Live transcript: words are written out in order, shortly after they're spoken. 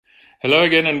Hello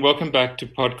again and welcome back to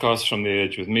Podcasts from the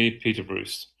Edge with me, Peter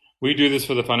Bruce. We do this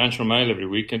for the Financial Mail every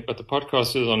week, but the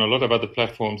podcast is on a lot of other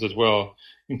platforms as well,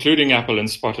 including Apple and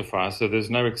Spotify, so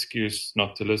there's no excuse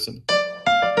not to listen.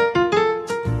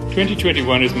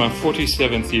 2021 is my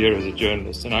 47th year as a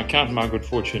journalist, and I count my good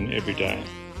fortune every day.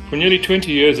 For nearly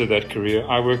 20 years of that career,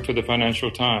 I worked for the Financial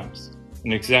Times,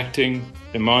 an exacting,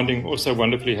 demanding, also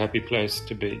wonderfully happy place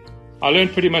to be. I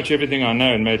learned pretty much everything I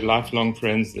know and made lifelong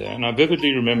friends there, and I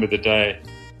vividly remember the day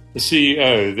the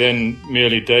CEO, then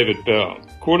merely David Bell,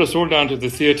 called us all down to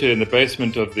the theatre in the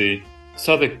basement of the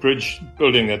Southwark Bridge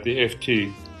building that the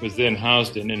FT was then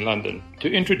housed in London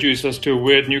to introduce us to a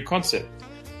weird new concept.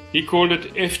 He called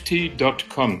it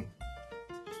FT.com.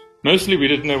 Mostly we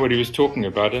didn't know what he was talking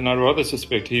about, and I rather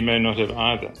suspect he may not have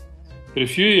either. But a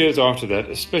few years after that,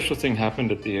 a special thing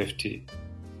happened at the FT.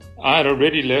 I had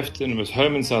already left and was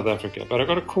home in South Africa, but I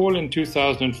got a call in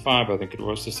 2005, I think it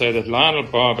was, to say that Lionel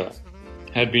Barber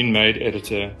had been made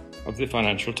editor of the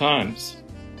Financial Times.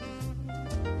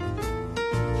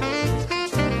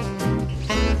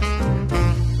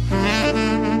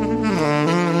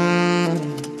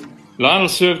 Lionel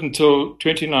served until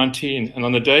 2019, and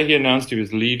on the day he announced he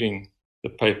was leaving the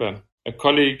paper, a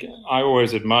colleague I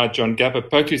always admired, John Gapper,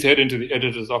 poked his head into the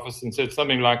editor's office and said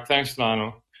something like, "Thanks,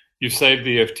 Lionel. You've saved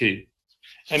the FT."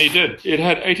 And he did. It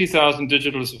had 80,000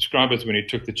 digital subscribers when he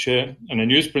took the chair and a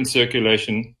newsprint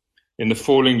circulation in the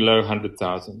falling low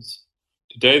 100,000s.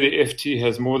 Today, the FT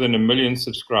has more than 1 million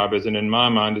subscribers and in my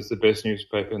mind is the best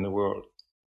newspaper in the world.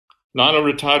 Lionel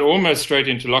retired almost straight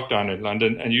into lockdown in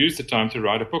London and used the time to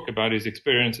write a book about his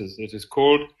experiences. It is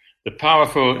called The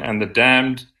Powerful and the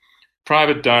Damned,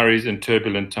 Private Diaries in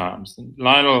Turbulent Times. And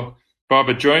Lionel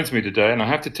Barber joins me today, and I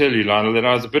have to tell you, Lionel, that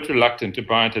I was a bit reluctant to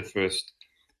buy it at first.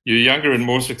 You're younger and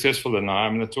more successful than I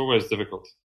am, and it's always difficult.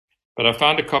 But I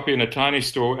found a copy in a tiny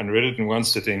store and read it in one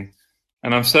sitting,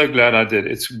 and I'm so glad I did.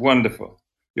 It's wonderful.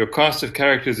 Your cast of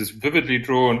characters is vividly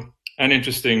drawn and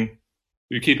interesting.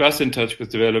 You keep us in touch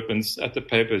with developments at the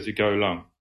paper as you go along.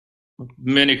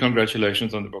 Many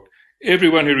congratulations on the book.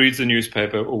 Everyone who reads a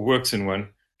newspaper or works in one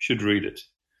should read it.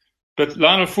 But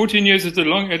Lionel, 14 years is a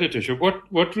long editorship.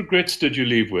 What regrets did you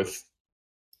leave with?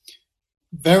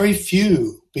 Very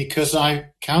few, because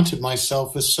I counted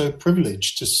myself as so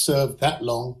privileged to serve that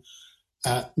long,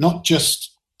 not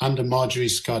just under Marjorie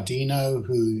Scardino,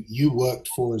 who you worked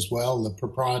for as well, the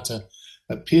proprietor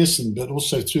at Pearson, but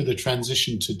also through the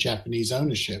transition to Japanese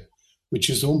ownership, which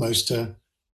is almost a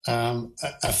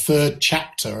third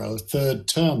chapter, or a third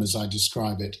term, as I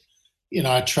describe it. You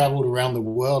know, I traveled around the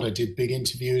world. I did big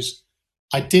interviews.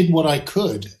 I did what I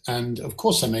could. And of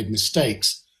course I made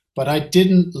mistakes, but I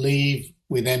didn't leave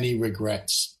with any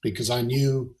regrets because I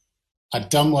knew I'd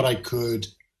done what I could.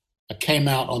 I came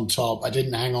out on top. I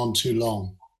didn't hang on too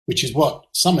long, which is what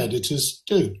some editors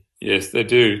do. Yes, they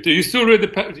do. Do you still read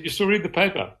the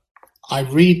paper? I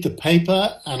read the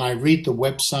paper and I read the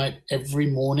website every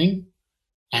morning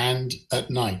and at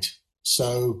night.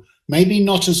 So maybe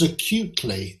not as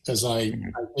acutely as I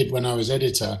did when I was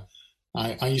editor.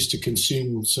 I used to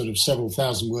consume sort of several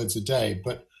thousand words a day,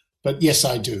 but yes,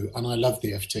 I do, and I love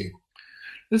the FT.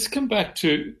 Let's come back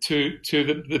to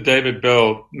the David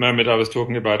Bell moment I was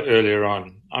talking about earlier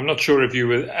on. I'm not sure if you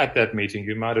were at that meeting.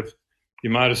 You might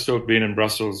have still been in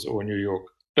Brussels or New York.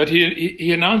 But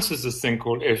he announces this thing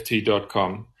called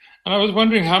FT.com, and I was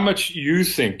wondering how much you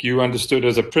think you understood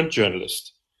as a print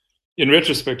journalist, in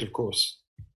retrospect, of course,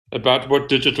 about what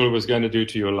digital was going to do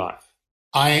to your life.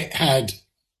 I had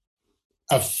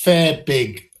a fair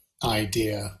big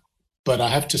idea, but I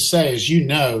have to say, as you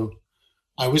know,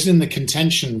 I was in the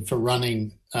contention for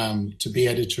running to be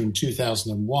editor in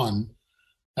 2001,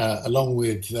 along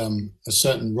with a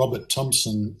certain Robert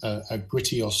Thompson, a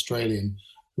gritty Australian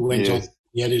who went on to be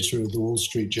the editor of the Wall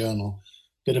Street Journal.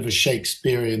 Bit of a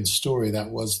Shakespearean story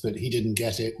that was, that he didn't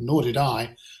get it, nor did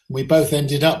I. We both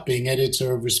ended up being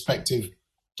editor of respective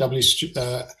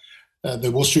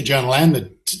the Wall Street Journal and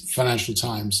the Financial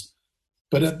Times.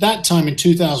 But at that time in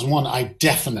 2001, I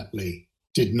definitely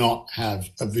did not have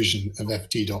a vision of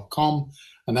FT.com.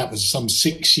 And that was some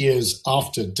 6 years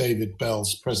after David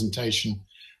Bell's presentation.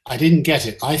 I didn't get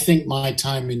it. I think my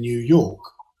time in New York,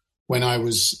 when I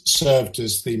was served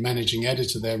as the managing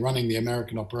editor there, running the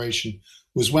American operation,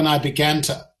 was when I began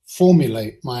to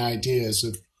formulate my ideas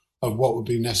of what would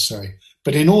be necessary.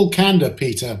 But in all candor,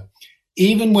 Peter,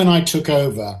 even when I took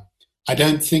over, I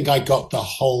don't think I got the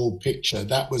whole picture.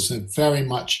 That was very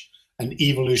much an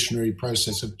evolutionary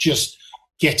process of just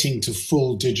getting to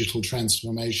full digital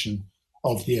transformation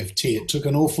of the FT. It took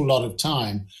an awful lot of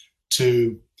time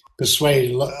to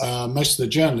persuade most of the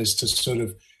journalists to sort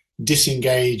of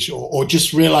disengage or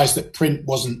just realize that print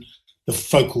wasn't the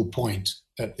focal point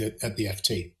at the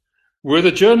FT. Were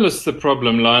the journalists the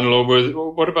problem, Lionel,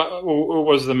 or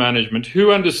was the management?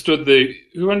 Who understood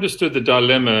the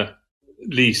dilemma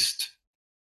least?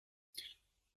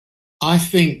 I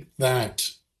think that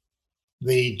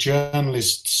the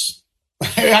journalists,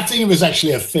 I think it was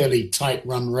actually a fairly tight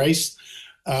run race.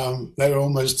 They were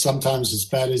almost sometimes as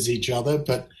bad as each other.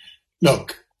 But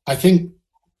look, I think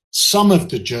some of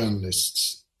the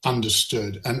journalists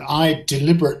understood, and I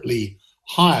deliberately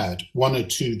hired one or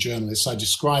two journalists. I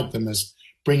described them as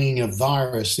bringing a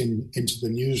virus into the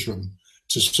newsroom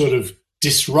to sort of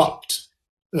disrupt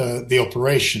the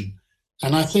operation.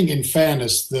 And I think, in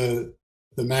fairness, the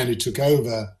man who took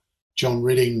over, John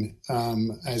Ridding,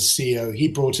 as CEO, he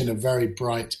brought in a very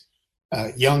bright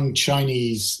young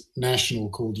Chinese national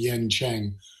called Yan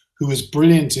Cheng, who was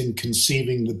brilliant in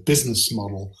conceiving the business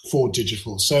model for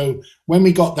digital. So when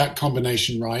we got that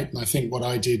combination right, and I think what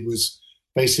I did was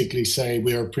basically say,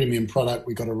 we're a premium product,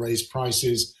 we've got to raise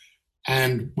prices,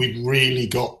 and we've really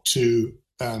got to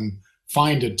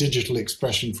find a digital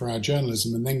expression for our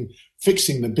journalism, and then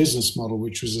fixing the business model,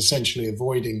 which was essentially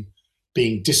avoiding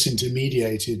being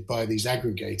disintermediated by these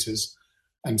aggregators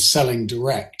and selling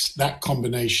direct. That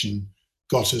combination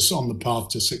got us on the path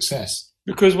to success.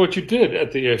 Because what you did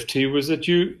at the FT was that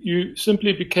you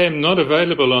simply became not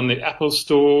available on the Apple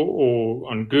Store or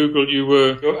on Google. You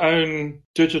were your own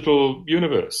digital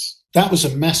universe. That was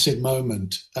a massive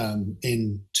moment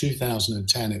in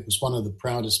 2010. It was one of the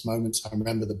proudest moments. I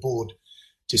remember the board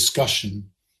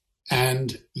discussion.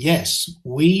 And yes,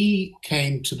 we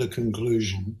came to the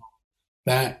conclusion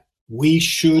that we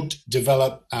should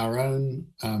develop our own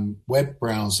web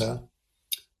browser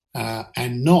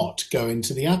and not go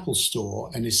into the Apple Store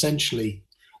and essentially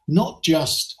not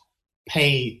just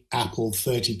pay Apple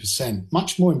 30%.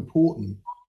 Much more important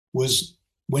was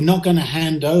we're not going to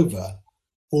hand over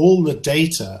all the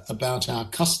data about our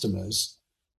customers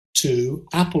to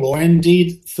Apple or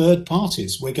indeed third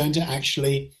parties. We're going to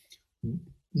actually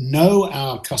know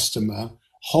our customer,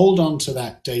 hold on to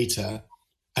that data,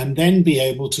 and then be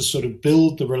able to sort of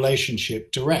build the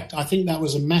relationship direct. I think that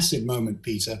was a massive moment,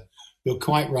 Peter. You're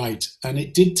quite right. And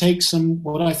it did take some,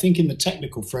 what I think in the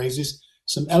technical phrases,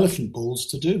 some elephant balls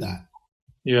to do that.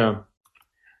 Yeah.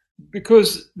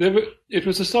 Because it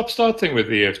was a stop-start thing with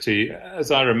the FT,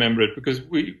 as I remember it, because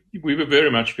we were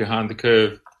very much behind the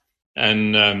curve.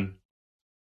 And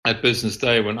at Business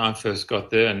Day when I first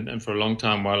got there, and for a long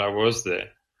time while I was there.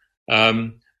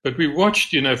 But we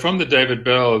watched, from the David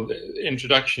Bell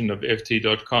introduction of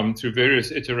FT.com through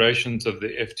various iterations of the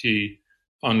FT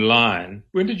online.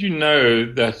 When did you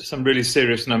know that some really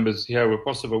serious numbers here were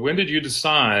possible? When did you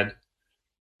decide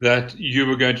that you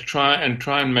were going to try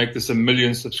and make this a 1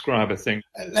 million subscriber thing?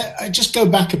 I just go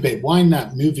back a bit, wind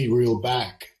that movie reel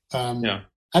back. Yeah.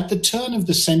 At the turn of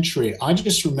the century, I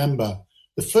just remember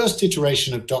the first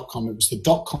iteration of .com, it was the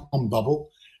 .com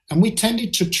bubble. And we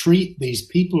tended to treat these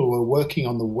people who were working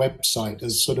on the website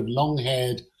as sort of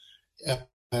long-haired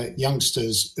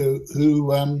youngsters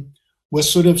who were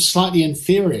sort of slightly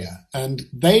inferior. And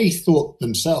they thought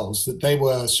themselves that they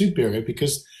were superior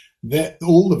because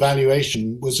all the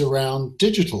valuation was around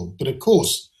digital. But of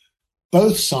course,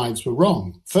 both sides were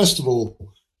wrong. First of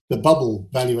all, the bubble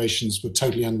valuations were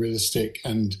totally unrealistic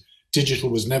and digital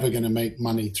was never going to make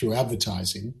money through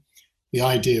advertising. The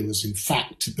idea was, in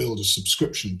fact, to build a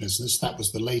subscription business. That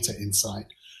was the later insight.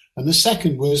 And the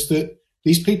second was that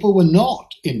these people were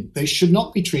they should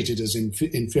not be treated as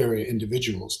inferior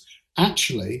individuals.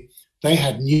 Actually, they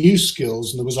had new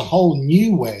skills and there was a whole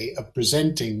new way of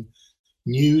presenting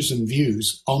news and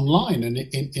views online and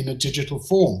in a digital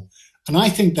form. And I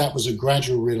think that was a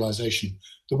gradual realization.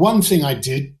 The one thing I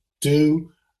did do,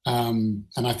 and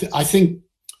I think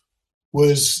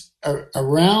was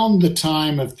around the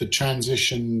time of the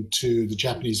transition to the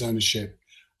Japanese ownership,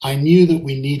 I knew that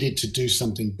we needed to do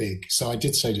something big. So I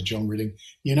did say to John Ridding,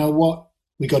 you know what,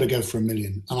 we got to go for 1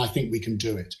 million and I think we can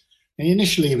do it. And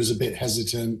initially he was a bit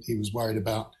hesitant. He was worried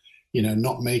about,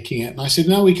 not making it. And I said,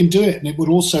 no, we can do it. And it would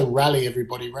also rally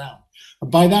everybody round.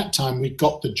 And by that time we'd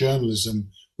got the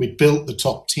journalism. We'd built the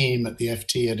top team at the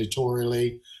FT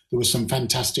editorially. There were some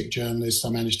fantastic journalists. I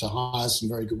managed to hire some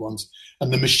very good ones.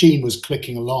 And the machine was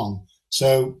clicking along.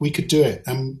 So we could do it.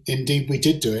 And indeed, we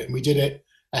did do it. And we did it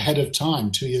ahead of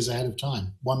time, 2 years ahead of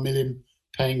time, 1 million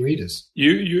paying readers.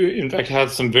 You in fact,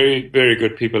 had some very, very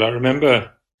good people. I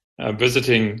remember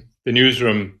visiting the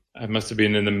newsroom. I must have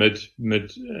been in the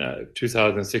mid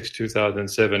 2006,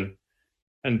 2007,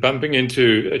 and bumping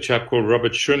into a chap called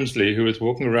Robert Shrimsley, who was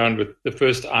walking around with the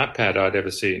first iPad I'd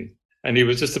ever seen. and he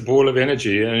was just a ball of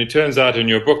energy. And it turns out in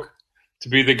your book to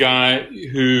be the guy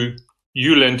who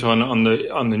you lent on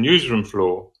the newsroom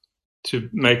floor to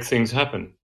make things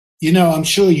happen. You know, I'm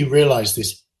sure you realize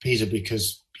this, Peter,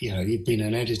 because you've been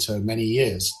an editor many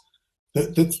years.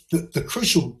 The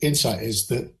crucial insight is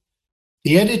that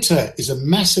the editor is a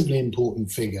massively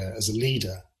important figure as a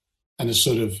leader and a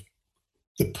sort of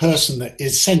the person that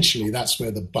essentially that's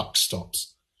where the buck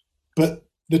stops. But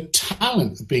the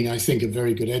talent of being, I think, a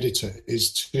very good editor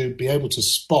is to be able to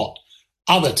spot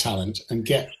other talent and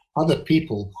get other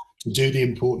people to do the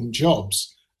important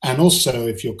jobs. And also,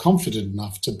 if you're confident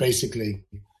enough, to basically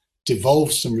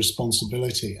devolve some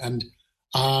responsibility. And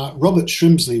Robert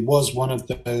Shrimsley was one of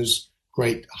those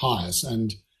great hires.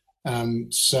 And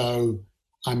so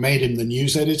I made him the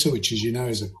news editor, which, as you know,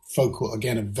 is a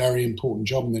very important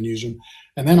job in the newsroom.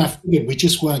 And then I figured we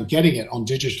just weren't getting it on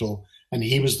digital, and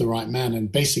he was the right man.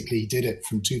 And basically he did it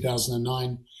from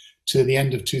 2009 to the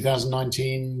end of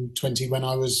 2019-20 when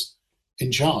I was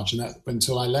in charge, and that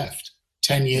until I left.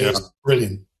 10 years, yeah.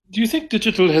 Brilliant. Do you think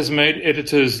digital has made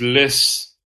editors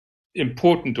less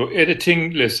important, or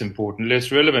editing less important,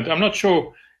 less relevant? I'm not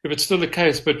sure if it's still the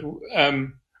case, but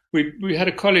we had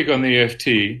a colleague on the EFT.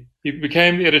 He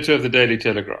became the editor of the Daily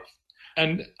Telegraph.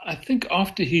 And I think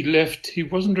after he left, he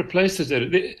wasn't replaced as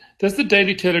editor. Does the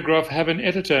Daily Telegraph have an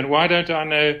editor, and why don't I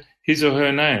know his or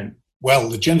her name? Well,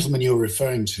 the gentleman you're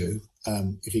referring to,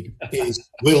 is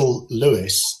Will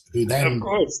Lewis, who then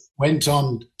went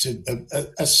on to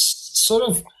a sort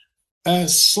of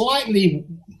slightly,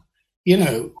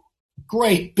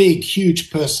 great, big,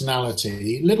 huge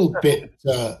personality, a little bit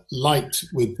light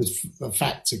with the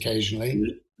facts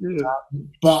occasionally,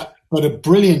 but a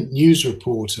brilliant news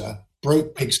reporter,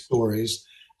 broke big stories,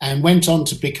 and went on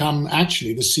to become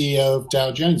actually the CEO of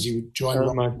Dow Jones. He joined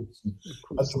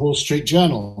at the Wall Street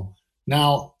Journal.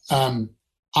 Now,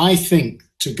 I think,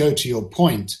 to go to your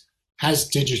point, has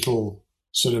digital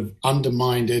sort of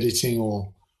undermined editing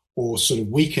or sort of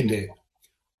weakened it?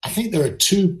 I think there are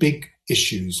two big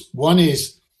issues. One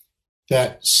is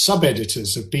that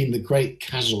sub-editors have been the great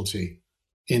casualty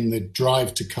in the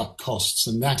drive to cut costs,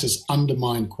 and that has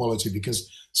undermined quality because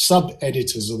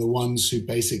sub-editors are the ones who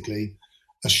basically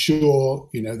assure,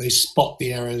 they spot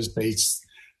the errors,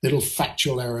 little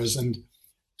factual errors, and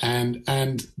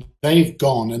they've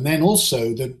gone. And then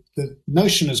also the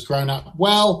notion has grown up,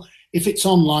 well, if it's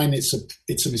online, it's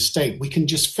a mistake. We can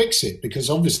just fix it, because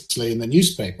obviously in the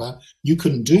newspaper, you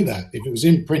couldn't do that. If it was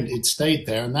in print, it stayed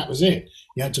there and that was it.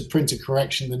 You had to print a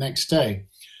correction the next day.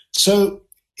 So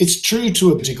it's true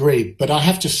to a degree, but I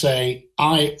have to say,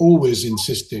 I always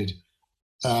insisted,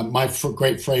 my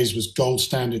great phrase was gold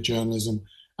standard journalism,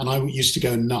 and I used to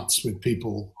go nuts with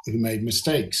people who made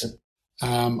mistakes.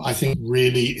 I think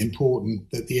really important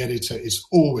that the editor is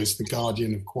always the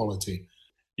guardian of quality.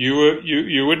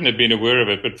 You wouldn't have been aware of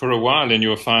it, but for a while in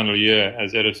your final year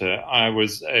as editor, I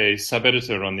was a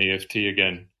sub-editor on the EFT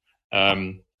again.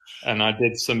 And I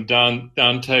did some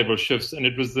down table shifts, and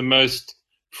it was the most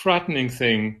frightening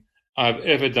thing I've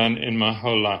ever done in my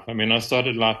whole life. I mean, I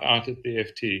started life out at the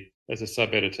EFT as a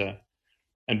sub-editor,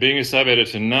 and being a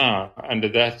sub-editor now under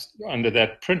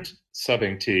that print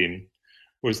subbing team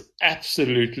was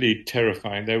absolutely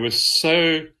terrifying. They were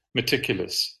so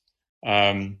meticulous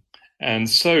and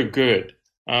so good.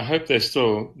 I hope they're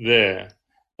still there.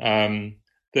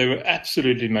 They were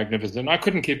absolutely magnificent. I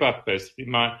couldn't keep up, basically.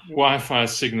 My Wi-Fi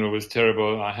signal was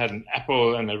terrible. I had an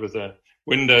Apple and it was a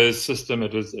Windows system.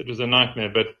 It was a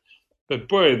nightmare. But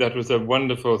boy, that was a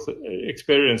wonderful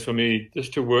experience for me,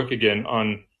 just to work again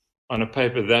on a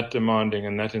paper that demanding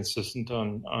and that insistent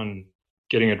on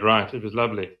getting it right. It was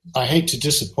lovely. I hate to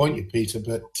disappoint you, Peter,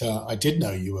 but I did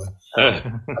know you were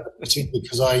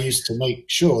because I used to make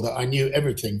sure that I knew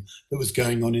everything that was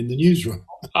going on in the newsroom.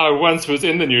 I once was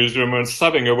in the newsroom and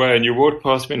subbing away, and you walked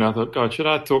past me, and I thought, God, should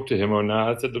I talk to him or no?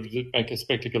 I said, make a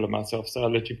spectacle of myself, so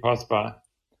I'll let you pass by.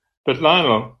 But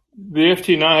Lionel, the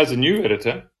FT now has a new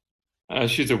editor.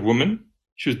 She's a woman.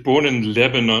 She was born in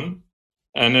Lebanon,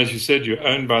 and as you said, you're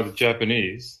owned by the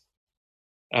Japanese.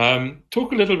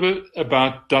 Talk a little bit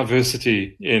about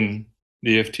diversity in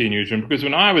the FT newsroom, because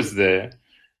when I was there,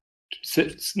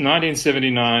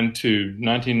 1979 to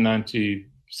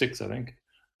 1996, I think,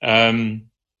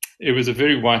 it was a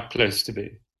very white place to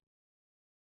be.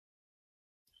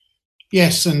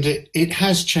 Yes, and it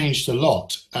has changed a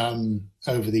lot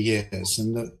over the years,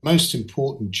 and the most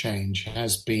important change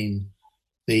has been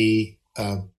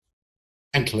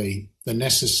frankly, the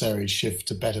necessary shift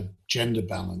to better gender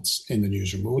balance in the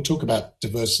newsroom. We'll talk about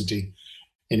diversity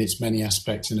in its many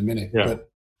aspects in a minute. Yeah.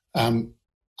 But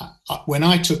when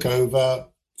I took over,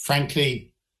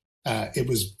 frankly, it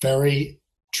was very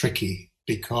tricky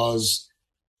because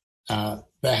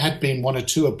there had been one or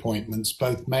two appointments,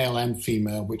 both male and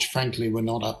female, which frankly were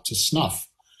not up to snuff.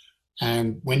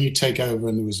 And when you take over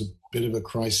and there was a bit of a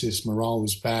crisis, morale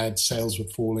was bad, sales were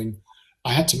falling,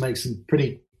 I had to make some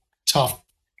pretty tough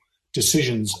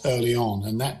decisions early on.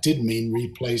 And that did mean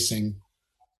replacing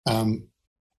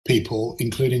people,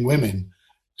 including women.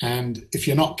 And if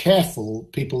you're not careful,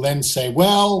 people then say,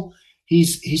 well,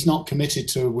 he's not committed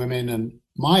to women. And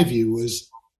my view was,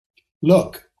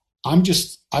 look, I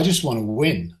just want to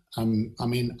win. I'm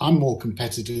more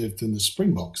competitive than the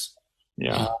Springboks.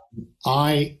 Yeah.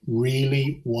 I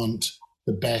really want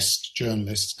the best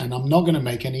journalists, and I'm not going to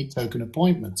make any token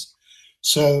appointments.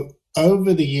 So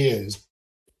over the years,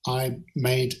 I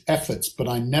made efforts, but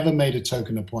I never made a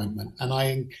token appointment. And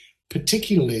I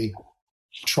particularly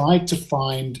tried to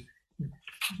find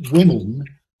women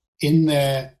in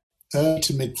their early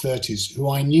to mid-30s who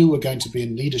I knew were going to be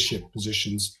in leadership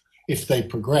positions if they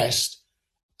progressed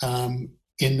by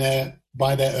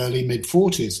their early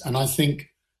mid-40s. And I think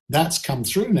that's come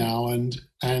through now.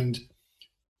 And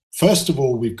first of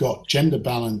all, we've got gender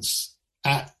balance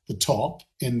at the top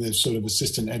in the sort of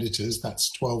assistant editors.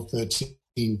 That's 12,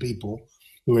 13 people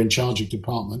who are in charge of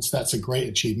departments. That's a great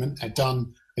achievement,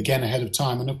 done again ahead of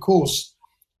time. And of course,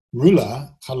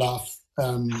 Rula Khalaf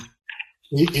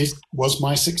was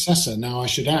my successor. Now, I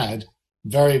should add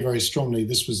very, very strongly,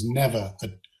 this was never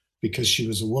because she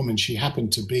was a woman. She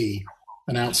happened to be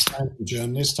an outstanding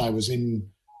journalist. I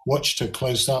watched her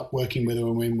close up, working with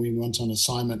her when we went on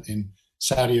assignment in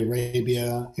Saudi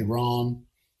Arabia, Iran,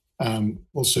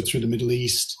 also through the Middle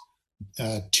East,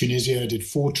 Tunisia. I did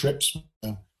 4 trips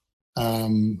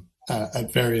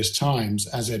at various times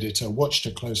as editor, watched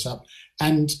her close up,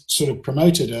 and sort of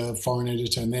promoted her foreign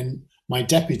editor, and then my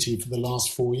deputy for the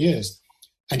last 4 years.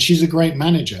 And she's a great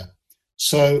manager.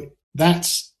 So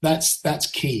that's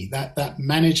key, that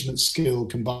management skill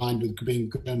combined with being a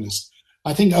good journalist.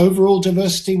 I think overall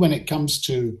diversity, when it comes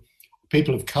to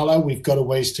people of color, we've got a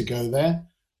ways to go there.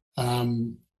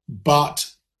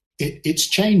 But it's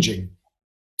changing.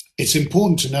 It's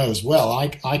important to know as well,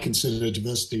 I consider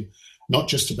diversity not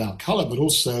just about color, but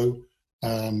also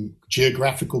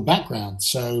geographical background.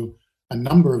 So a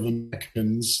number of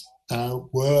Americans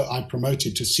I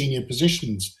promoted to senior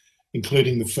positions,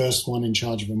 including the first one in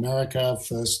charge of America,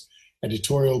 first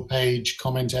editorial page,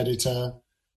 comment editor,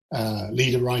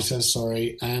 leader writer,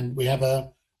 and we have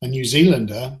a New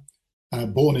Zealander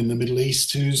born in the Middle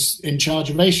East who's in charge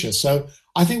of Asia. So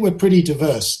I think we're pretty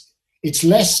diverse. It's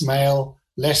less male,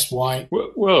 less white.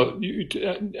 Well,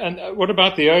 and what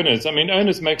about the owners? I mean,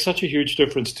 owners make such a huge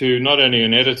difference to not only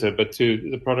an editor, but to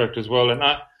the product as well. And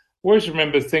I always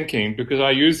remember thinking, because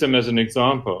I use them as an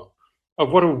example,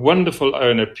 of what a wonderful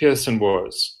owner Pearson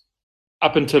was,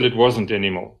 up until it wasn't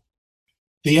anymore.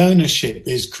 The ownership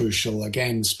is crucial.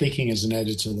 Again, speaking as an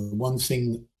editor, the one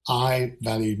thing I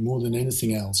valued more than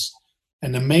anything else,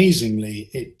 and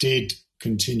amazingly, it did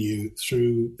continue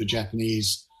through the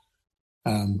Japanese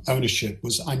ownership,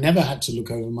 was I never had to look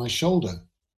over my shoulder.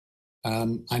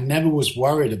 I never was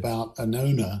worried about an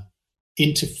owner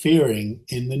interfering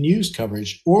in the news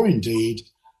coverage, or indeed,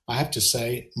 I have to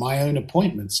say, my own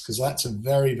appointments, because that's a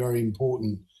very, very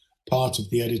important part of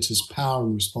the editor's power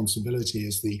and responsibility,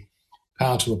 is the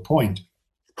power to appoint.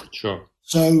 Sure.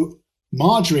 So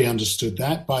Marjorie understood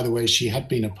that. By the way, she had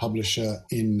been a publisher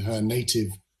in her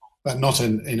native, but not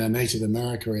in her native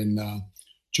America, in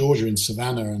Georgia, in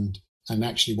Savannah, and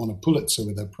actually won a Pulitzer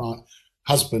with her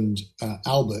husband,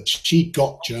 Albert. She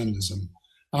got journalism.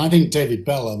 And I think David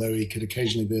Bell, although he could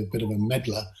occasionally be a bit of a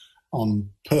meddler on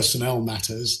personnel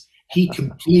matters, he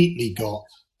completely got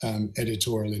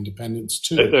editorial independence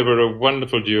too. They were a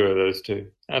wonderful duo, those two.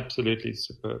 Absolutely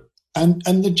superb. And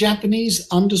the Japanese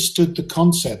understood the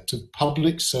concept of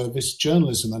public service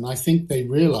journalism, and I think they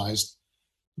realized.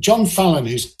 John Fallon,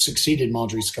 who succeeded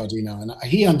Marjorie Scardino, and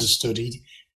he understood.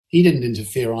 He didn't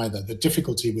interfere either. The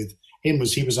difficulty with him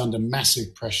was he was under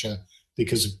massive pressure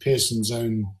because of Pearson's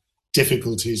own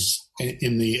difficulties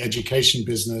in the education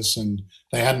business, and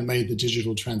they hadn't made the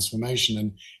digital transformation.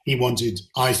 And he wanted,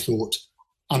 I thought,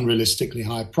 unrealistically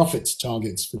high profits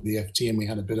targets for the FT, and we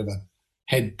had a bit of a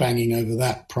head banging over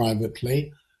that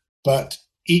privately. But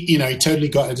he totally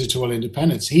got editorial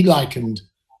independence. He likened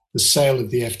the sale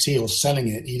of the FT, or selling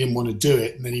it, he didn't want to do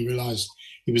it, and then he realized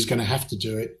he was going to have to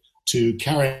do it, to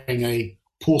carrying a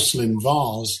porcelain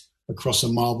vase across a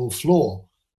marble floor.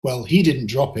 Well, he didn't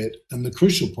drop it, and the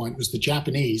crucial point was the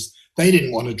Japanese, they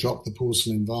didn't want to drop the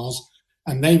porcelain vase,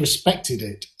 and they respected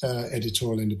it,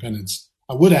 editorial independence.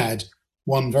 I would add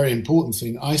one very important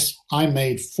thing. I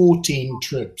made 14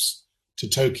 trips to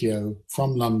Tokyo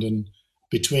from London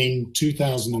between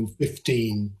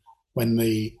 2015, when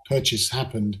the purchase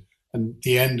happened, and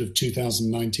the end of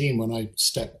 2019, when I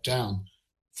stepped down.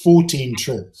 14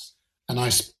 trips. And I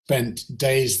spent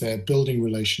days there building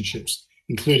relationships,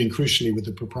 including crucially with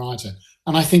the proprietor.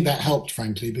 And I think that helped,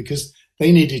 frankly, because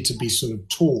they needed to be sort of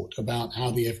taught about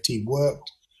how the FT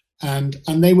worked. And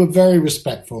they were very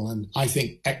respectful and I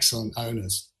think excellent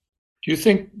owners. Do you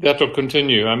think that will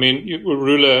continue? I mean, will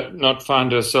Rula not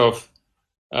find herself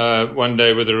one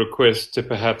day with a request to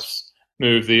perhaps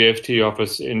move the FT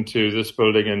office into this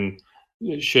building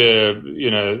and share,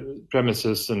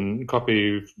 premises and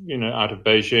copy, out of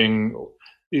Beijing?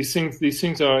 These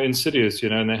things are insidious,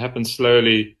 and they happen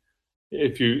slowly.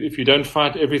 If you don't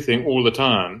fight everything all the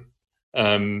time,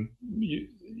 you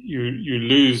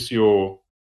lose your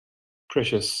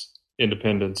precious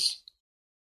independence.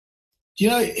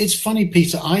 It's funny,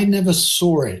 Peter. I never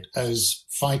saw it as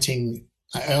fighting.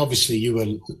 Obviously, you were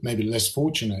maybe less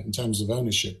fortunate in terms of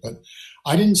ownership, but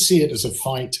I didn't see it as a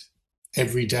fight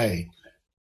every day.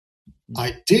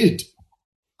 I did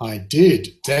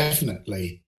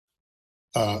definitely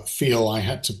feel I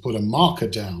had to put a marker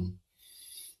down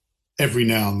every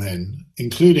now and then,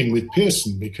 including with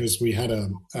Pearson, because we had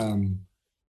a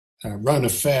Rona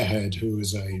Fairhead, who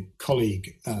was a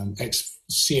colleague,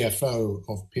 ex-CFO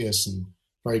of Pearson,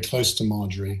 very close to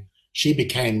Marjorie. She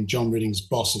became John Ridding's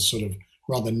boss, a sort of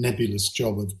rather nebulous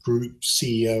job of group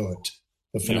CEO at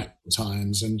the Financial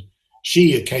Times. And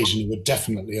she occasionally would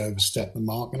definitely overstep the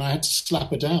mark, and I had to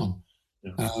slap her down.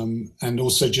 And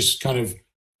also just kind of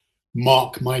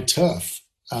mark my turf.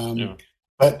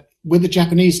 But with the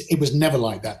Japanese, it was never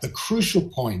like that. The crucial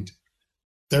point,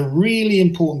 the really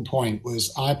important point,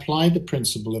 was I applied the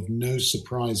principle of no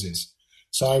surprises.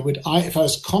 So if I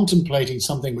was contemplating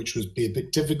something which would be a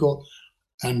bit difficult,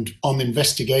 and on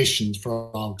investigations,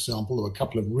 for example, there were a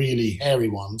couple of really hairy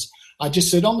ones, I just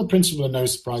said, on the principle of no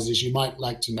surprises, you might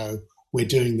like to know we're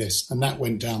doing this. And that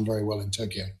went down very well in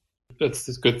Tokyo. That's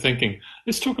good thinking.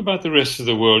 Let's talk about the rest of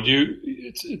the world.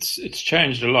 It's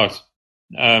changed a lot.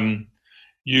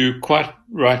 You quite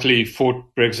rightly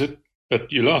fought Brexit,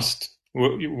 but you lost.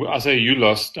 I say you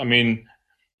lost. I mean,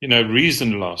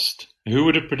 reason lost. Who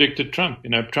would have predicted Trump?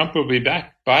 Trump will be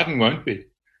back. Biden won't be.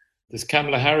 Does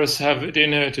Kamala Harris have it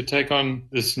in her to take on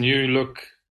this new look,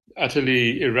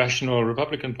 utterly irrational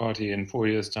Republican Party in 4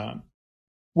 years' time?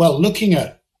 Well, looking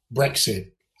at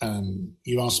Brexit,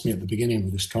 you asked me at the beginning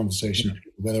of this conversation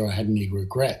whether I had any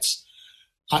regrets.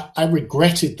 I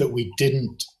regretted that we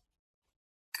didn't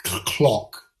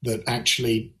clock that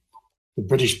actually the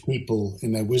British people,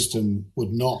 in their wisdom,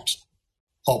 would not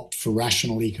opt for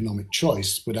rational economic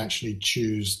choice, but actually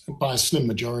choose, by a slim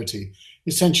majority,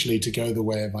 essentially to go the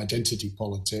way of identity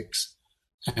politics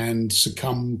and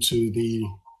succumb to the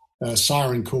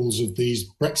siren calls of these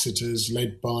Brexiters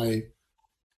led by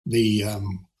the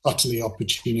utterly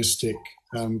opportunistic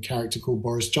character called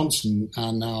Boris Johnson,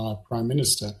 and now our Prime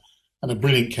Minister, and a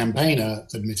brilliant campaigner,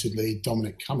 admittedly,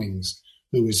 Dominic Cummings,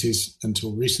 who was his,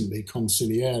 until recently,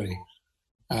 consigliere,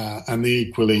 and the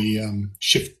equally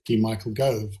shifty Michael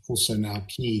Gove, also now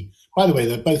key. By the way,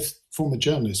 they're both former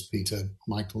journalists, Peter,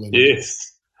 Michael and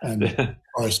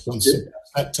Boris Johnson.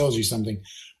 That tells you something.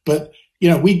 But,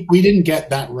 we didn't get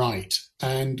that right.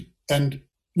 And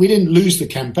we didn't lose the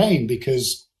campaign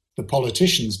because the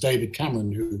politicians, David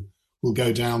Cameron, who will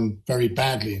go down very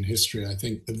badly in history, I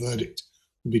think the verdict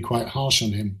will be quite harsh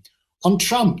on him. On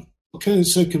Trump, I'm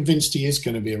so convinced he is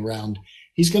going to be around.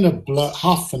 He's going to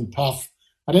huff and puff.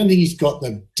 I don't think he's got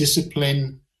the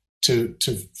discipline to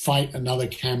fight another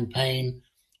campaign.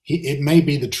 It may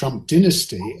be the Trump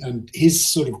dynasty, and his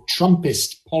sort of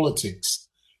Trumpist politics,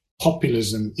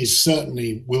 populism,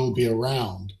 will be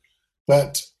around.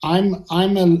 But I'm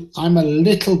a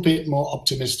little bit more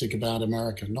optimistic about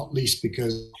America, not least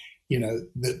because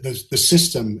the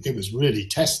system, it was really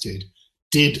tested,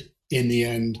 did in the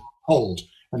end hold,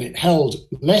 and it held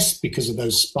less because of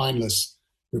those spineless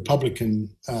Republican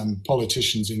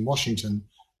politicians in Washington,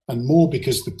 and more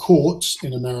because the courts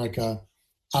in America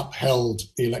upheld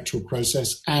the electoral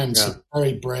process and some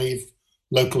very brave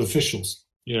local officials.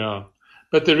 Yeah.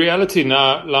 But the reality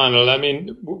now, Lionel, I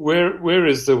mean, where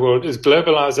is the world? Is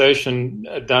globalization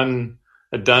a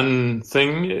done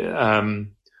thing?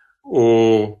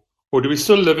 Or do we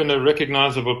still live in a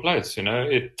recognizable place?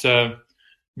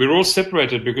 We're all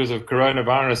separated because of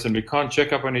coronavirus, and we can't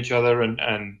check up on each other,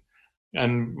 and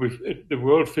the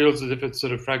world feels as if it's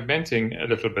sort of fragmenting a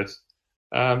little bit.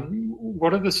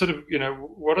 What are the sort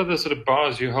of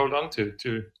bars you hold on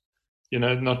to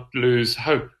not lose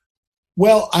hope?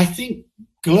 Well, I think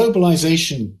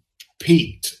globalization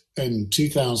peaked in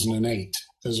 2008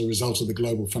 as a result of the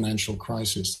global financial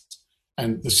crisis,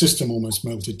 and the system almost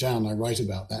melted down. I write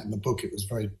about that in the book. It was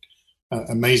very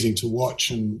amazing to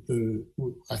watch, and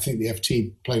I think the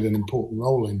FT played an important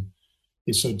role in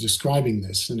sort of describing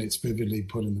this, and it's vividly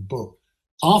put in the book.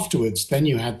 Afterwards, then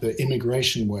you had the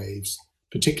immigration waves,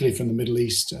 particularly from the Middle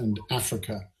East and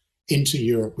Africa into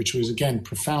Europe, which was again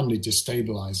profoundly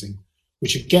destabilizing,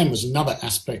 which again was another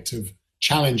aspect of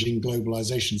challenging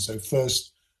globalization. So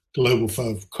first, global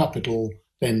flow of capital,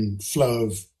 then flow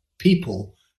of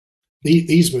people.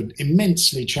 These were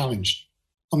immensely challenged.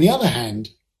 On the other hand,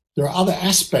 there are other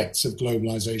aspects of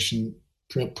globalization,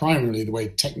 primarily the way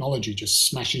technology just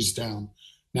smashes down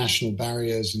national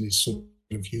barriers and is sort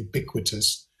of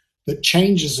ubiquitous, that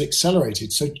change has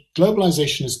accelerated. So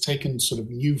globalization has taken sort of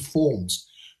new forms.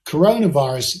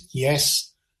 Coronavirus,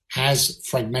 yes, has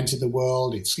fragmented the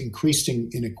world. It's increasing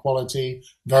inequality.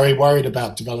 Very worried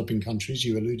about developing countries.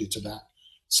 You alluded to that.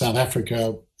 South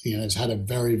Africa, has had a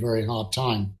very, very hard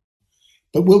time.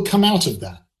 But we'll come out of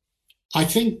that. I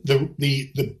think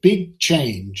the big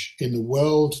change in the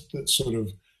world that sort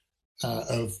of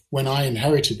when I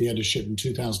inherited the editorship in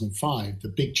 2005, the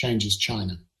big change is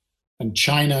China. And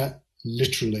China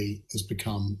literally has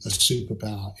become a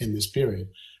superpower in this period.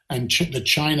 And the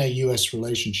China-US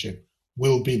relationship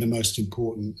will be the most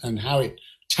important, and how it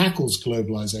tackles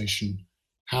globalization,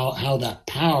 how that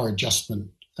power adjustment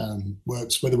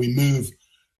works, whether we move,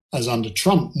 as under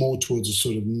Trump, more towards a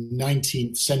sort of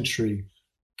 19th century,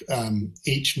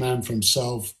 each man for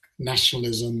himself,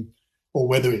 nationalism, or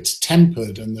whether it's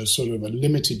tempered and there's sort of a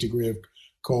limited degree of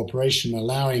cooperation,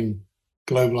 allowing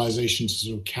globalization to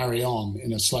sort of carry on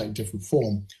in a slightly different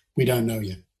form, we don't know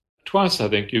yet. Twice, I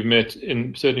think, you've met,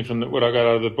 certainly from what I got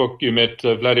out of the book, you met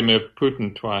Vladimir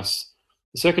Putin twice.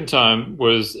 The second time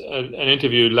was an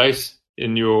interview late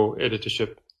in your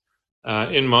editorship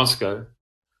in Moscow,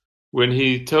 when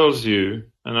he tells you,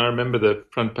 and I remember the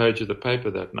front page of the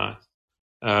paper that night,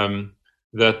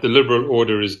 that the liberal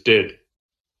order is dead.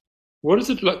 What is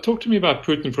it like? Talk to me about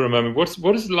Putin for a moment.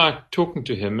 What is it like talking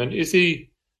to him, and is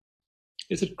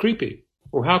it creepy,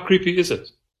 or how creepy is it?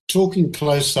 Talking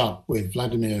close up with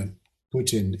Vladimir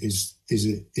Putin is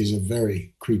a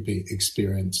very creepy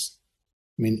experience.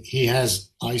 I mean, he has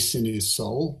ice in his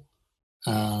soul.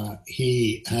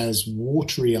 He has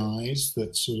watery eyes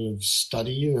that sort of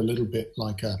study you a little bit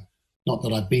like not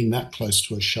that I've been that close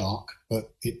to a shark,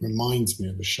 but it reminds me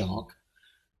of a shark.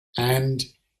 And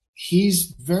he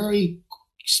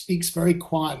speaks very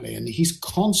quietly, and he's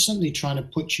constantly trying to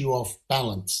put you off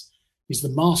balance. He's the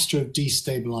master of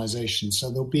destabilization. So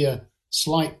there'll be a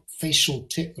slight facial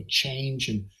tip or change,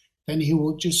 and then he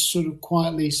will just sort of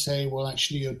quietly say, well,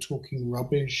 actually, you're talking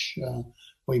rubbish.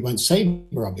 Well, he won't say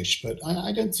rubbish, but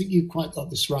I don't think you quite got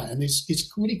this right. And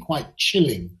it's really quite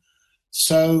chilling.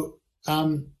 So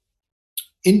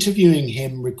interviewing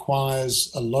him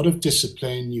requires a lot of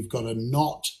discipline. You've got to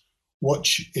not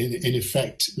watch, in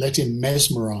effect, let him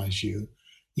mesmerize you.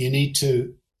 You need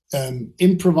to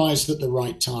improvise at the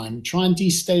right time, try and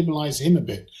destabilize him a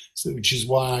bit, which is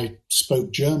why I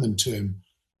spoke German to him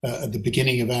at the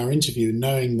beginning of our interview,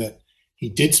 knowing that he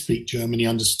did speak German. He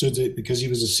understood it because he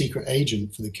was a secret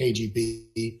agent for the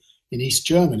KGB in East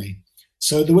Germany.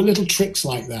 So there were little tricks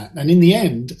like that. And in the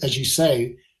end, as you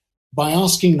say, by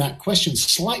asking that question,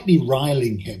 slightly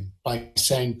riling him by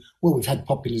saying, well, we've had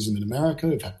populism in America,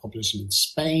 we've had populism in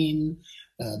Spain,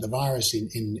 the virus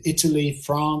in Italy,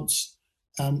 France.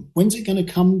 When's it going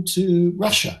to come to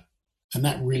Russia? And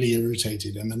that really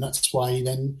irritated him. And that's why he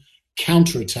then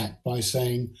counterattacked by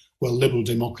saying, well, liberal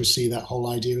democracy, that whole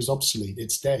idea is obsolete.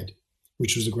 It's dead,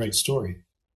 which was a great story.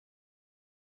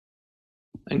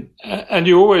 And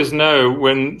you always know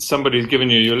when somebody's given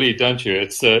you your lead, don't you?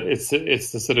 It's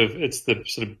the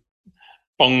sort of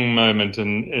bong moment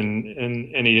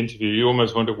in any interview. You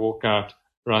almost want to walk out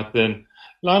right then.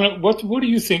 Lionel, what do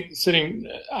you think, sitting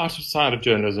outside of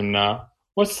journalism now,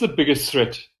 what's the biggest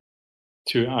threat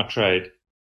to our trade?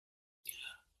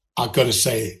 I've got to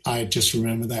say, I just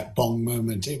remember that bong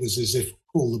moment. It was as if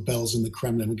all the bells in the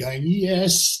Kremlin were going,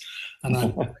 yes. And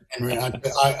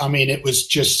I mean, it was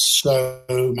just so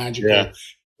magical. Yeah.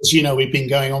 As you know, we've been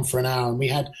going on for an hour and we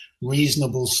had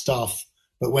reasonable stuff.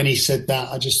 But when he said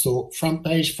that, I just thought front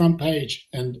page.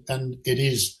 And it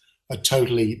is a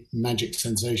totally magic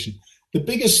sensation. The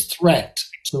biggest threat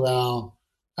to our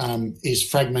is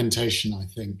fragmentation, I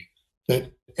think,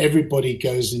 that everybody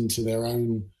goes into their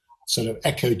own sort of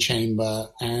echo chamber,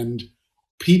 and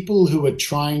people who are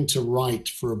trying to write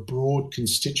for a broad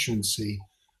constituency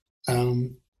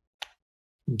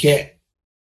get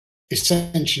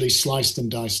essentially sliced and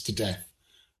diced to death,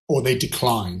 or they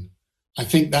decline. I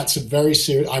think that's a very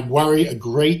serious. I worry a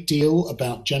great deal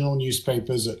about general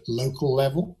newspapers at local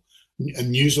level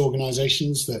and news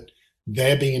organizations, that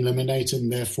they're being eliminated,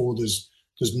 and therefore there's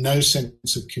no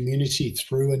sense of community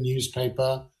through a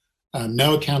newspaper,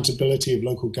 no accountability of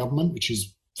local government, which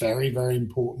is very, very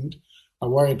important. I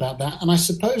worry about that. And I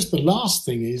suppose the last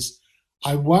thing is,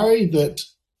 I worry that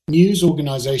news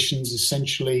organizations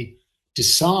essentially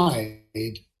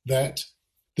decide that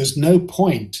there's no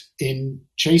point in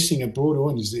chasing a broad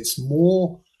audience. It's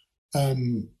more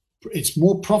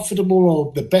profitable,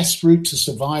 or the best route to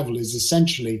survival is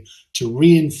essentially to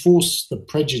reinforce the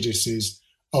prejudices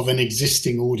of an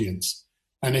existing audience.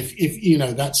 And if you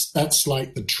know, that's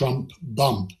like the Trump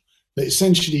bump, that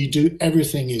essentially you do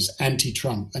everything is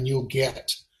anti-Trump, and you'll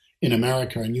get in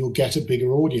America, and you'll get a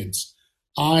bigger audience.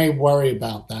 I worry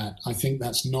about that. I think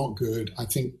that's not good. I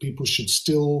think people should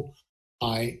still,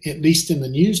 at least in the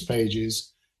news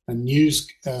pages and news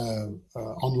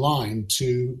online,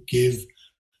 to give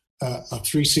a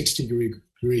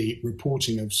 360-degree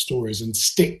reporting of stories and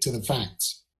stick to the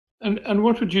facts. And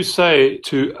what would you say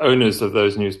to owners of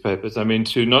those newspapers? I mean,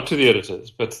 not to the editors,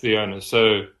 but to the owners.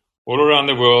 So all around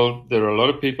the world, there are a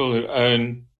lot of people who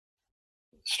own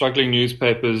struggling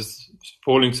newspapers,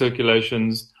 falling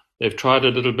circulations. They've tried a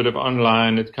little bit of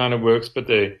online. It kind of works, but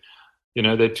they're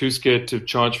too scared to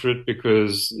charge for it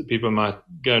because people might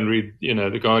go and read,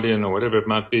 The Guardian or whatever it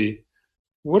might be.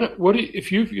 What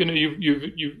if you've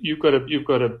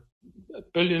got a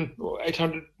billion or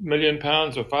 800 million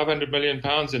pounds or 500 million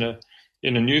pounds in a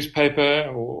newspaper,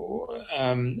 or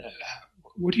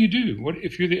what do you do? What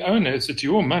if you're the owner? It's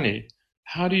your money.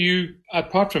 How do you,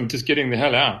 apart from just getting the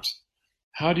hell out,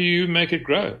 how do you make it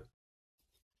grow?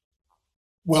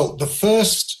 Well, the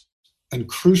first and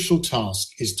crucial task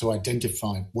is to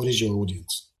identify what is your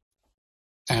audience.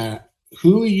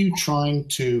 Who are you trying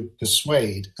to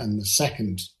persuade? And the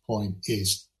second point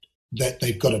is that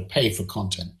they've got to pay for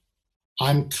content.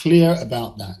 I'm clear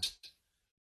about that.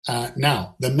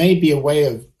 Now, there may be a way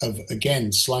of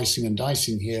again, slicing and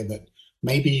dicing here, that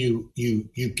maybe you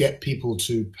get people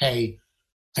to pay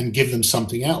and give them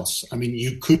something else. I mean,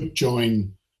 you could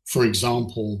join, for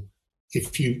example,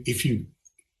 if you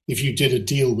did a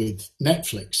deal with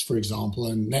Netflix, for example,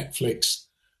 and Netflix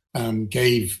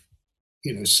gave,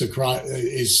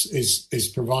 is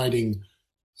providing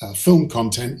film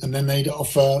content, and then they'd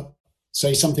offer,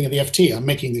 say, something at the FT. I'm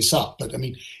making this up, but I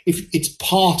mean, if it's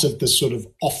part of the sort of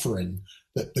offering,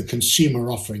 that the consumer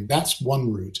offering, that's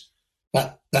one route.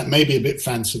 That may be a bit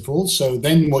fanciful. So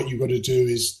then what you've got to do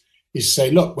is say,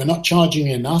 look, we're not charging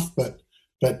enough, but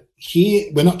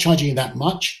here we're not charging you that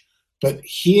much. But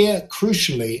here,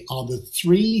 crucially, are the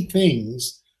three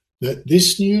things that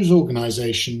this news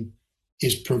organization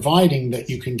is providing that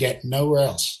you can get nowhere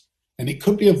else. And it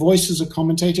could be a voice as a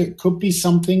commentator. It could be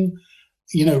something,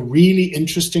 really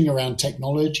interesting around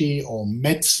technology or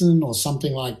medicine or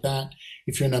something like that.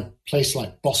 If you're in a place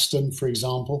like Boston, for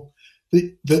example,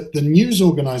 the news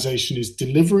organization is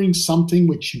delivering something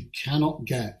which you cannot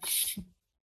get.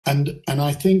 And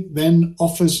I think then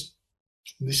offers,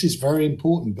 this is very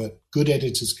important, but good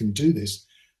editors can do this,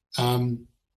 an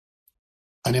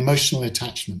emotional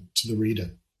attachment to the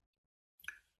reader.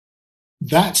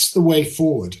 That's the way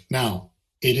forward. Now,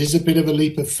 it is a bit of a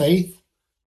leap of faith,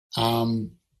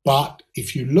 but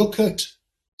if you look at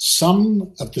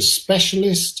some of the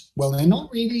specialists, well, they're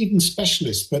not really even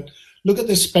specialists, but look at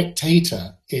The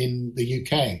Spectator in the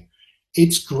UK.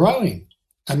 It's growing.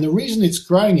 And the reason it's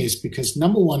growing is because,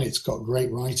 number one, it's got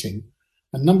great writing.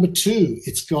 And number two,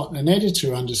 it's got an editor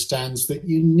who understands that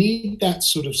you need that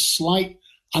sort of slight,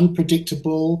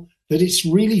 unpredictable, that it's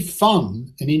really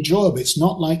fun and enjoyable. It's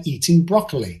not like eating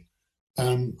broccoli.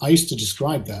 I used to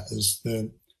describe that as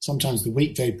sometimes the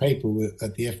weekday paper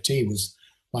at the FT was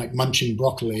like munching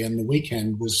broccoli, and the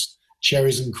weekend was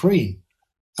cherries and cream.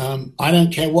 I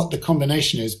don't care what the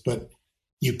combination is, but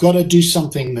you've got to do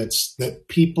something that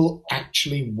people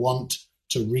actually want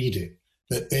to read it,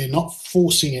 that they're not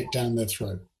forcing it down their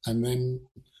throat. And then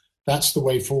that's the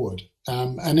way forward.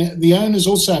 The owners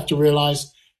also have to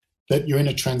realize that you're in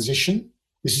a transition.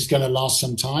 This is going to last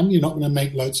some time. You're not going to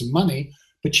make loads of money,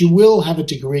 but you will have a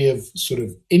degree of sort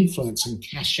of influence and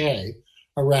cachet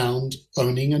around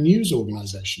owning a news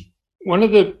organization. One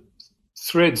of the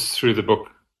threads through the book,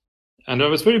 and I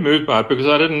was very moved by it because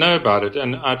I didn't know about it,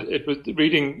 and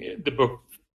reading the book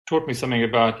taught me something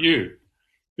about you,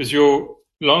 was your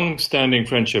long-standing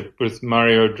friendship with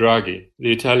Mario Draghi,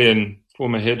 the Italian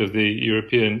former head of the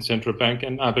European Central Bank,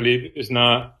 and I believe is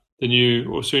now the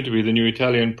new, or soon to be the new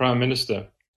Italian Prime Minister.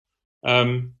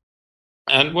 And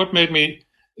what made me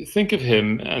think of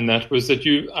him, and that was that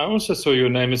I also saw your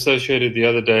name associated the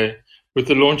other day with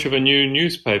the launch of a new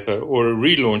newspaper, or a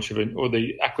relaunch of it, or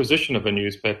the acquisition of a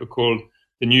newspaper called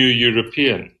The New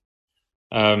European.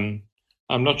 I'm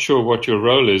not sure what your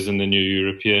role is in The New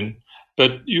European,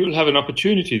 but you'll have an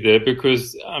opportunity there,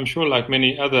 because I'm sure, like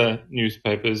many other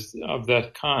newspapers of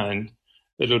that kind,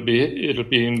 it'll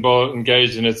be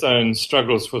engaged in its own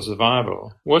struggles for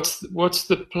survival. What's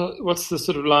the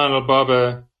sort of Lionel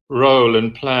Barber role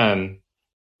and plan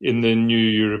in The New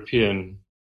European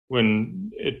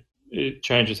when it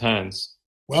changes hands?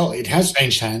 Well, it has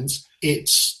changed hands. It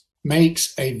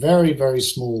makes a very, very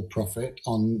small profit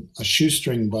on a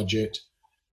shoestring budget.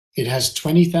 It has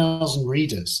 20,000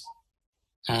 readers,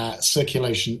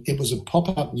 circulation. It was a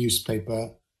pop-up newspaper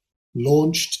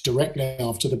launched directly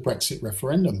after the Brexit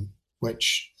referendum,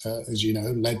 which, as you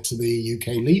know, led to the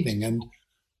UK leaving. And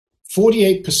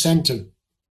 48% of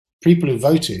people who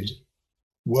voted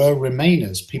were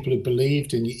Remainers, people who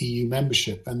believed in EU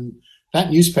membership. And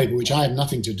that newspaper, which I had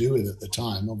nothing to do with at the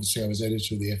time, obviously I was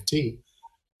editor of the FT,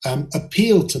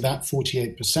 appealed to that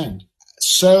 48%.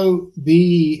 So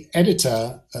the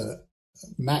editor,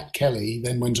 Matt Kelly,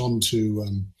 then went on to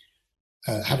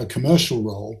have a commercial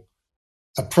role,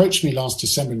 approached me last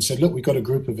December and said, look, we've got a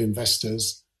group of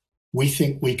investors. We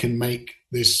think we can make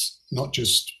this not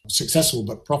just successful,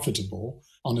 but profitable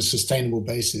on a sustainable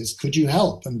basis. Could you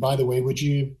help? And by the way, would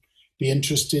you be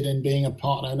interested in being a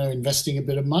partner, investing a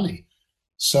bit of money?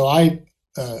 So I,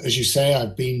 as you say,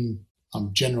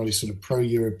 I'm generally sort of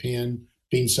pro-European,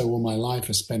 been so all my life.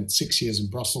 I spent 6 years in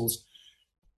Brussels,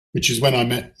 which is when I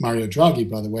met Mario Draghi,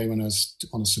 by the way, when I was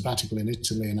on a sabbatical in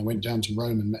Italy, and I went down to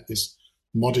Rome and met this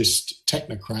modest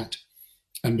technocrat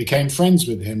and became friends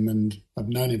with him. And I've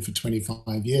known him for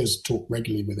 25 years, talk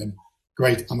regularly with him.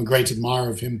 Great. I'm a great admirer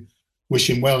of him. Wish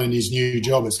him well in his new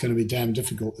job. It's going to be damn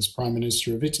difficult as Prime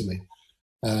Minister of Italy.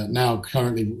 Now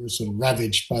currently sort of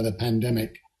ravaged by the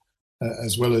pandemic,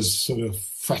 as well as sort of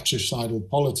fratricidal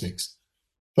politics.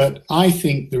 But I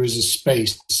think there is a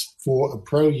space for a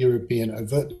pro-European,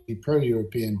 overtly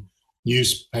pro-European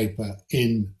newspaper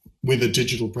with a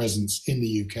digital presence in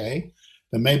the UK.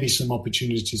 There may be some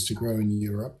opportunities to grow in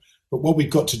Europe. But what we've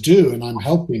got to do, and I'm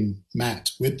helping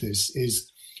Matt with this,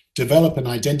 is develop an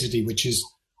identity which is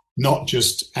not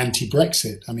just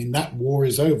anti-Brexit. I mean, that war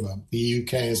is over. The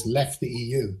UK has left the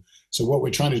EU. So what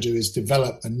we're trying to do is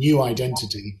develop a new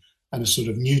identity and a sort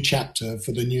of new chapter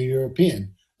for the New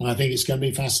European. And I think it's going to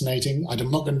be fascinating. I'm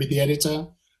not going to be the editor,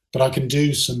 but I can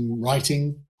do some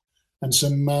writing and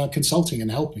some consulting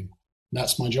and helping.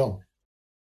 That's my job.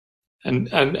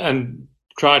 And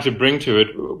try to bring to it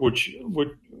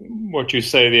what you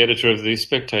say the editor of The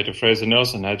Spectator, Fraser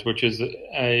Nelson, had, which is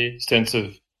a sense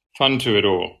of fun to it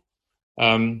all.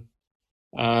 Lionel,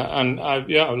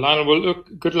 well,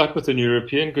 look, good luck with the New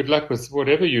European. Good luck with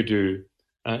whatever you do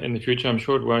in the future. I'm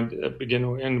sure it won't begin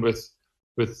or end with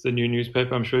the new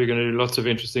newspaper. I'm sure you're going to do lots of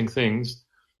interesting things.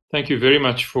 Thank you very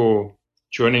much for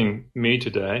joining me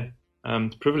today.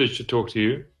 It's a privilege to talk to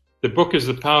you. The book is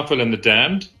The Powerful and the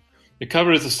Damned. The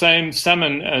cover is the same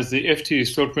salmon as the FT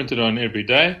is still printed on every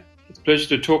day. It's a pleasure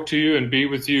to talk to you and be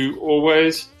with you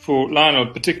always. For Lionel,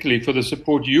 particularly for the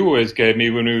support you always gave me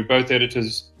when we were both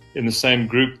editors in the same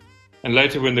group. And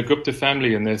later when the Gupta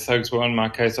family and their thugs were on my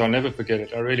case, I'll never forget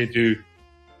it. I really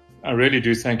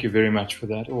do thank you very much for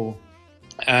that all.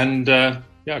 And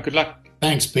good luck.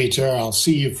 Thanks, Peter. I'll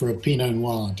see you for a Pinot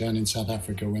Noir down in South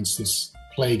Africa once this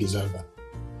plague is over.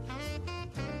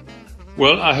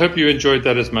 Well, I hope you enjoyed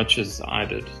that as much as I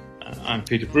did. I'm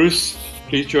Peter Bruce.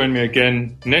 Please join me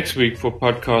again next week for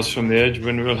Podcasts from the Edge,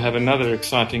 when we'll have another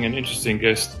exciting and interesting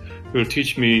guest who will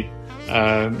teach me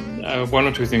one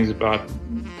or two things about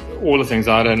all the things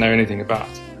I don't know anything about,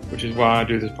 which is why I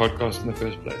do this podcast in the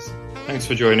first place. Thanks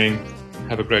for joining.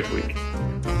 Have a great week.